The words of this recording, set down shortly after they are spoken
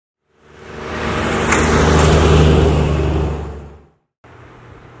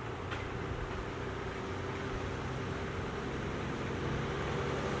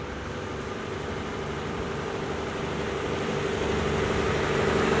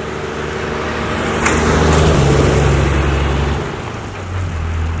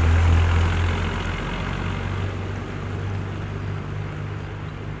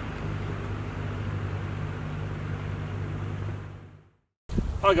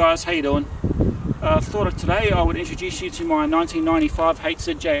guys, how you doing? Thought of today I would introduce you to my 1995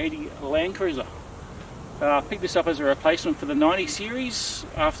 HZJ80 Landcruiser. Picked this up as a replacement for the 90 series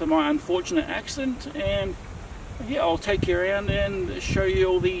after my unfortunate accident, and yeah, I'll take you around and show you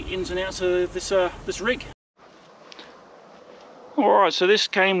all the ins and outs of this rig. Alright, so this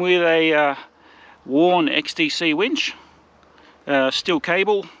came with a worn XDC winch, steel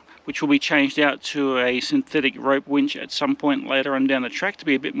cable, which will be changed out to a synthetic rope winch at some point later on down the track to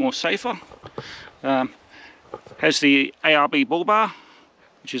be a bit more safer. Has the ARB bull bar,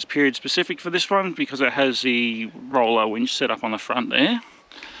 which is period specific for this one because it has the roller winch set up on the front there.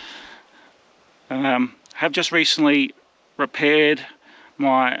 Have just recently repaired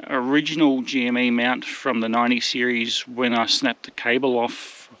my original GME mount from the 90 series when I snapped the cable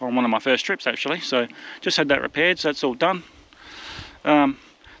off on one of my first trips actually, so just had that repaired, so that's all done.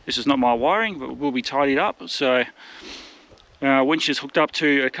 This is not my wiring, but will be tidied up. So winch is hooked up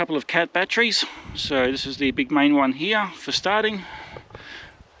to a couple of cat batteries. So this is the big main one here for starting.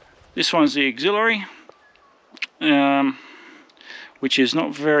 This one's the auxiliary, which is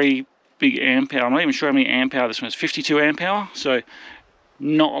not very big amp hour. I'm not even sure how many amp hour this one is. 52 amp hour, so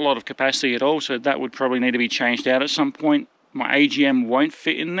not a lot of capacity at all. So that would probably need to be changed out at some point. My AGM won't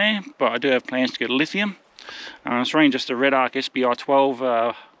fit in there, but I do have plans to get lithium. It's running just a Red Arc SBI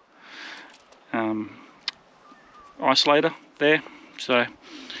 12 isolator there, so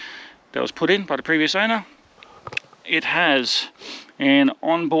that was put in by the previous owner. It has an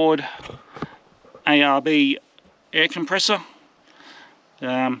onboard ARB air compressor.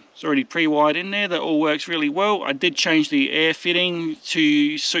 It's already pre-wired in there. That all works really well. I did change the air fitting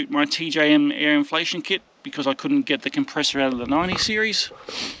to suit my TJM air inflation kit because I couldn't get the compressor out of the 90 series.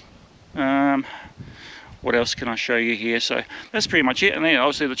 What else can I show you here? So that's pretty much it. And then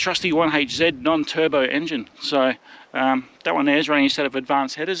obviously the trusty 1HZ non-turbo engine. So that one there is running a set of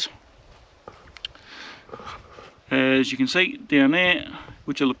advanced headers, as you can see down there,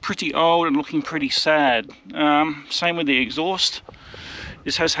 which are pretty old and looking pretty sad. Same with the exhaust.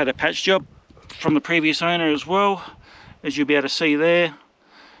 This has had a patch job from the previous owner as well, as you'll be able to see there.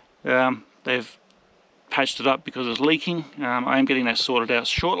 They've patched it up because it's leaking. I am getting that sorted out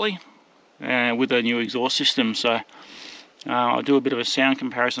shortly. With a new exhaust system, so I'll do a bit of a sound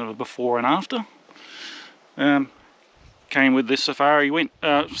comparison of a before and after. Came with the Safari winch.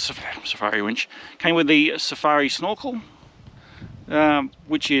 Came with the Safari snorkel,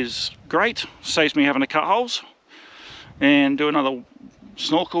 which is great. Saves me having to cut holes and do another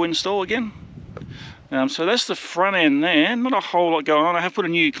snorkel install again. So that's the front end there. Not a whole lot going on. I have put a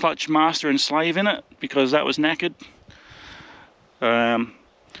new clutch master and slave in it because that was knackered.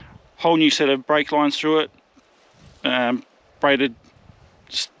 Whole new set of brake lines through it, braided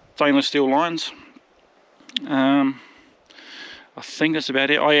stainless steel lines. I think that's about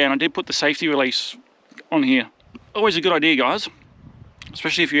it. Oh yeah, and I did put the safety release on here. Always a good idea, guys,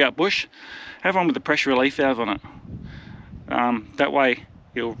 especially if you're out bush. Have one with the pressure relief valve on it. That way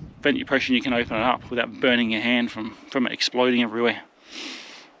you'll vent your pressure and you can open it up without burning your hand from it exploding everywhere.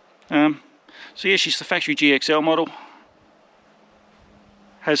 So yeah, she's the factory GXL model.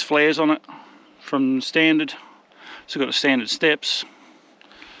 Has flares on it from standard. So got the standard steps.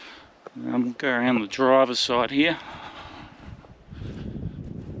 Go around the driver's side here.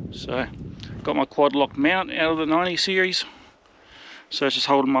 So got my quad lock mount out of the 90 series. So it's just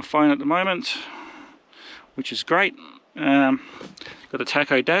holding my phone at the moment, which is great. Got a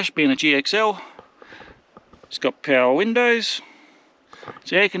tacho dash being a GXL. It's got power windows.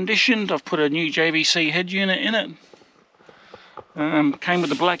 It's air conditioned. I've put a new JVC head unit in it. Came with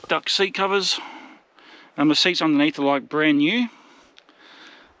the black duck seat covers, and the seats underneath are like brand new.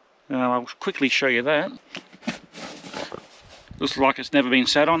 I'll quickly show you that. Looks like it's never been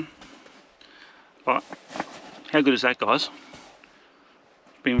sat on, but how good is that, guys?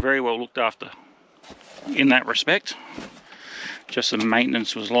 It's been very well looked after in that respect. Just the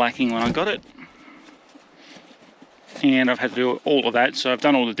maintenance was lacking when I got it, and I've had to do all of that. So I've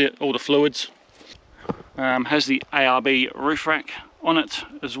done all the fluids. Has the ARB roof rack on it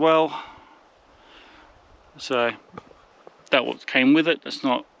as well, so that what came with it. That's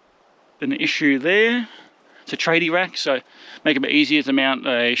not an issue there. It's a tradie rack, so make it a bit easier to mount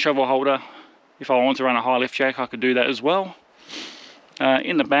a shovel holder. If I want to run a high lift jack, I could do that as well.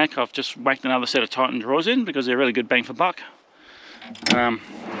 In the back, I've just whacked another set of Titan drawers in because they're really good bang for buck.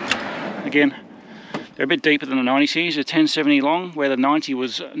 Again, they're a bit deeper than the 90 series. They're 1070 long, where the 90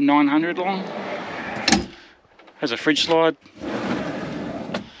 was 900 long. Has a fridge slide.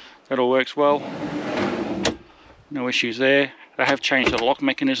 That all works well. No issues there. They have changed the lock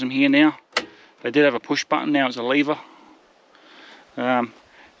mechanism here now. They did have a push button, now it's a lever.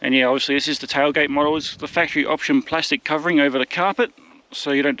 And yeah, obviously this is the tailgate model. It's the factory option plastic covering over the carpet,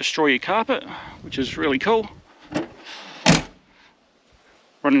 so you don't destroy your carpet, which is really cool.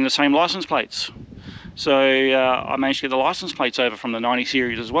 Running the same license plates. So I managed to get the license plates over from the 90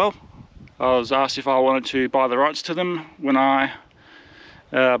 series as well. I was asked if I wanted to buy the rights to them when I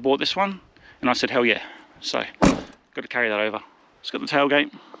bought this one, and I said hell yeah. So got to carry that over. It's got the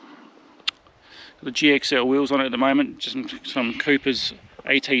tailgate, got the GXL wheels on it at the moment, just some Cooper's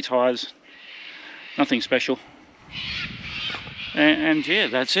AT tyres, nothing special. And yeah,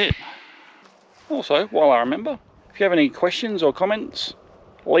 that's it. Also, while I remember, if you have any questions or comments,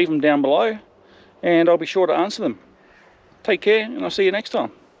 leave them down below and I'll be sure to answer them. Take care, and I'll see you next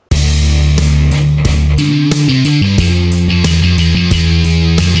time.